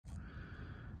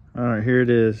All right, here it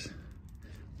is.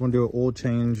 I'm gonna do an oil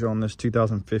change on this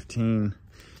 2015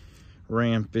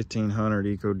 Ram 1500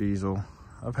 Ecodiesel.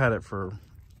 I've had it for,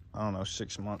 I don't know,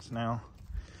 6 months now.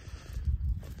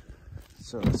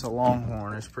 So it's a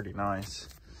Longhorn, it's pretty nice.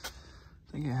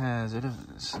 I think it has, it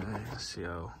doesn't say, let's see,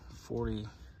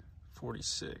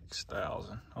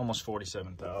 46,000, almost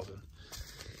 47,000.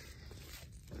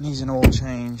 Needs an oil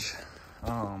change.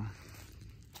 I'm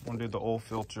gonna do the oil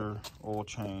filter, oil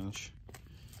change,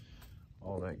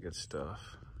 all that good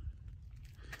stuff.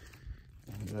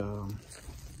 And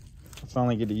I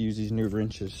finally get to use these new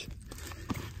wrenches.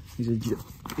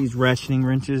 These ratcheting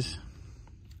wrenches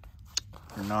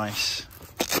are nice.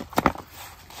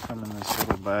 Come in this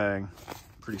little bag,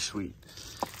 pretty sweet.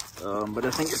 But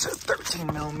I think it's a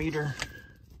 13mm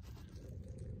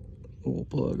oil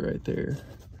plug right there.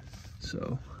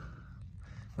 So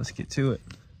let's get to it.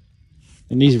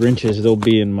 And these wrenches, they'll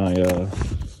be in my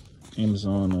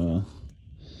Amazon.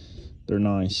 They're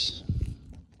nice.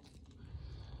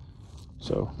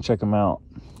 So check them out.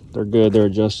 They're good. They're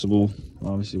adjustable,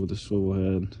 obviously with the swivel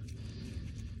head,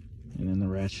 and then the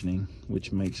ratcheting,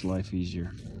 which makes life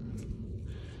easier.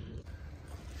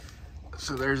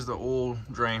 So there's the oil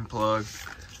drain plug.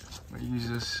 I use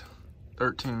this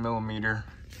 13mm.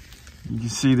 You can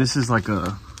see this is like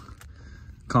a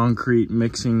concrete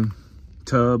mixing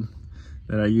tub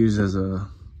that I use as a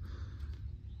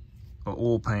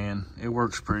oil pan. It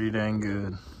works pretty dang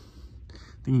good. I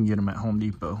think you can get them at Home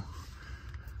Depot.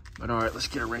 But all right, let's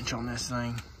get a wrench on this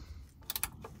thing.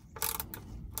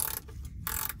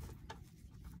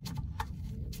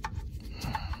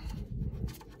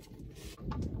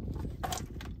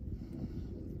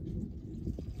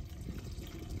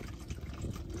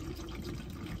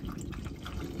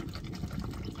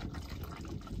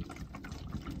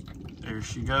 There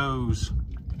she goes.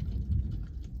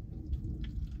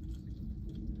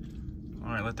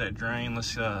 All right, let that drain.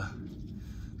 Let's go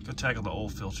tackle the oil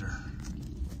filter.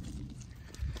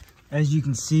 As you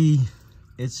can see,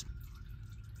 it's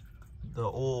the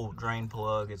oil drain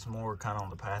plug. It's more kind of on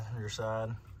the passenger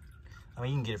side. I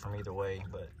mean, you can get it from either way,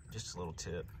 but just a little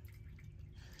tip.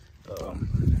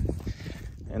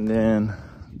 And then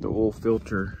the oil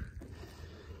filter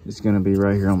is going to be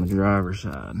right here on the driver's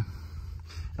side.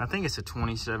 I think it's a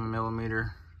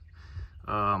 27mm,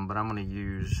 but I'm going to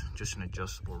use just an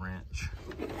adjustable wrench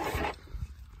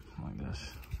like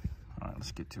this. All right,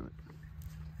 let's get to it.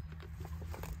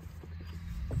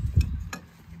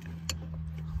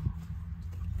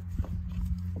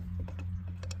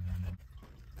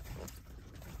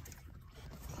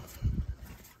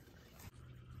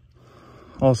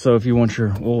 Also, if you want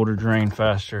your oil to drain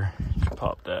faster, you can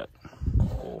pop that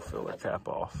oil filler cap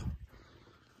off.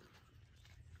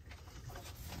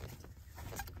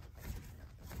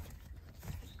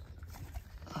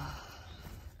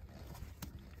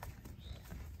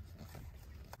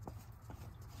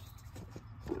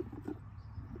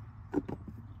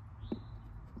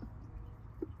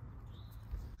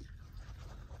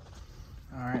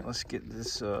 All right, let's get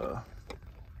this oil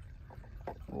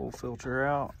filter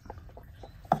out.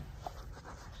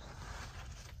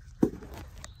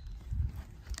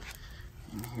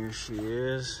 And here she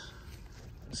is.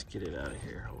 Let's get it out of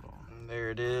here, hold on. And there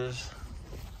it is.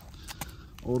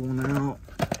 Old one out.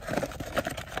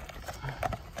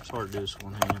 It's hard to do this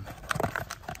one hand.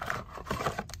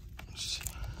 Let's see.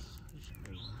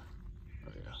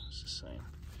 Oh yeah, it's the same.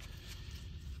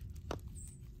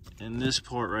 And this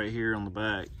part right here on the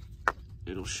back,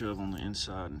 it'll shove on the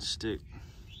inside and stick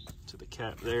to the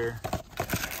cap there.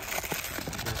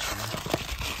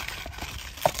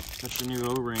 Got your new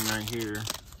O-ring right here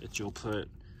that you'll put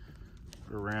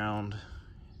around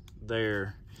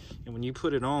there. And when you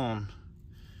put it on,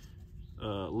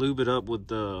 lube it up with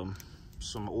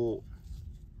some oil.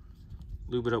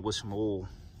 Lube it up with some oil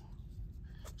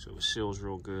so it seals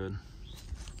real good.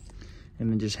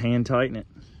 And then just hand tighten it.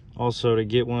 Also, to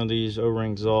get one of these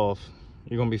O-rings off,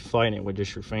 you're gonna be fighting it with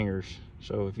just your fingers.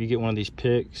 So if you get one of these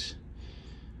picks,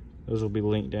 those will be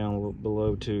linked down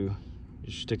below too.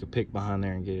 Just stick a pick behind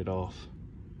there and get it off.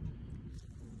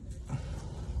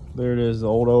 There it is, the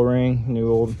old O-ring,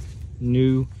 new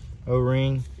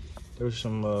O-ring. There's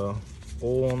some oil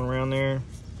on around there.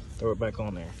 Throw it back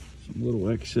on there. Some little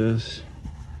excess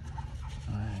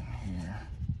right here.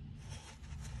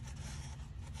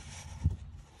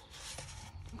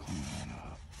 Clean that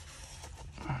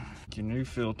up. Your new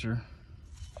filter,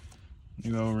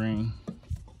 new O-ring.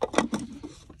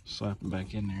 Slap it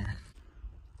back in there.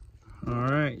 All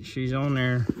right, she's on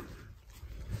there.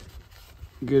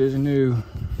 Good as new,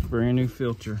 brand new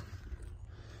filter.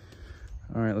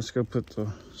 All right, let's go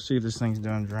see if this thing's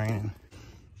done draining.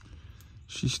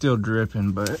 She's still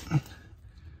dripping, but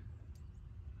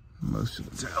most of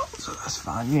it's out, so that's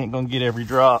fine. You ain't gonna get every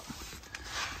drop.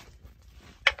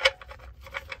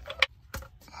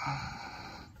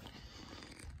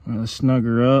 I'm gonna snug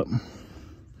her up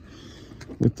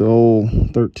with the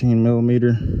old 13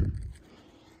 millimeter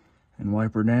and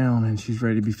wipe her down, and she's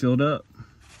ready to be filled up.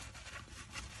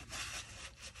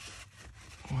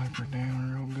 Wipe her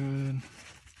down real good.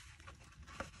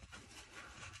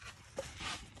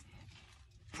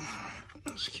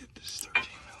 Let's get this 13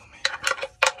 millimeter.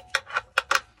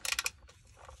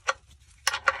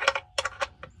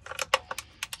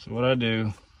 So what I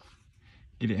do,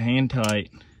 get it hand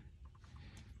tight,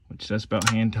 which that's about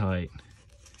hand tight,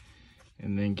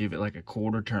 and then give it like a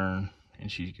quarter turn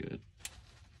and she's good.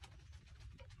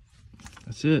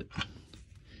 That's it.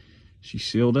 She's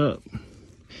sealed up.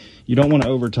 You don't want to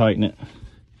over tighten it,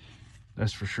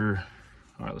 that's for sure.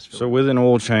 All right, let's fill it. So with an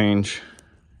oil change,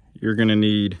 you're gonna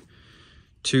need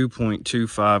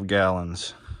 2.25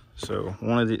 gallons. So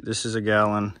this is a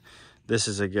gallon, this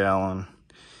is a gallon,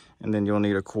 and then you'll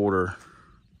need a quarter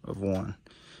of one.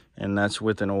 And that's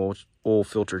with an oil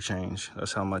filter change.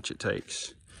 That's how much it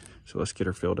takes. So let's get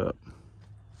her filled up.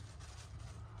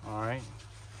 All right,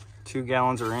 2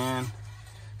 gallons are in.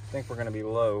 I think we're gonna be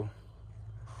low.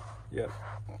 Yep,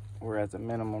 we're at the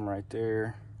minimum right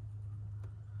there.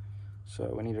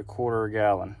 So we need a quarter of a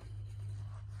gallon.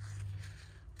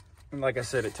 And like I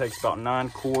said, it takes about 9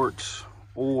 quarts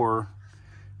or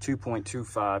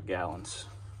 2.25 gallons.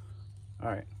 All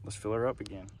right, let's fill her up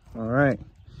again. All right,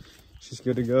 she's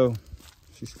good to go.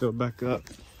 She's filled back up.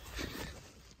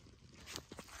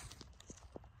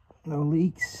 No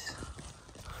leaks.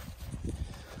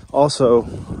 Also,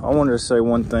 I wanted to say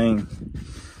one thing.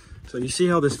 So you see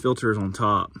how this filter is on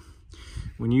top?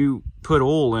 When you put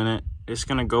oil in it, it's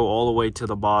gonna go all the way to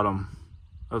the bottom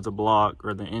of the block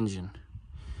or the engine.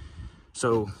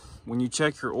 So when you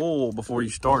check your oil before you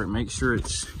start it, make sure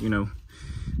it's, you know,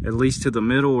 at least to the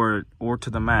middle or to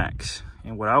the max.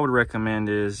 And what I would recommend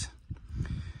is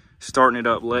starting it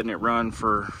up, letting it run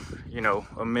for, you know,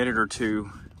 a minute or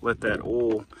two, let that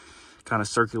oil kind of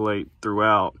circulate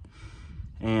throughout,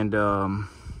 and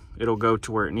it'll go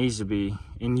to where it needs to be.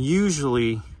 And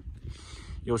usually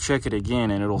you'll check it again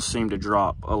and it'll seem to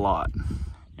drop a lot,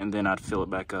 and then I'd fill it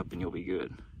back up and you'll be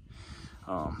good.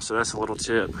 So that's a little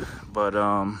tip, but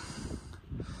I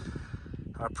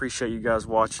appreciate you guys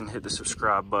watching. Hit the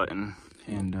subscribe button,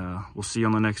 and we'll see you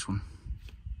on the next one.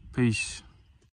 Peace.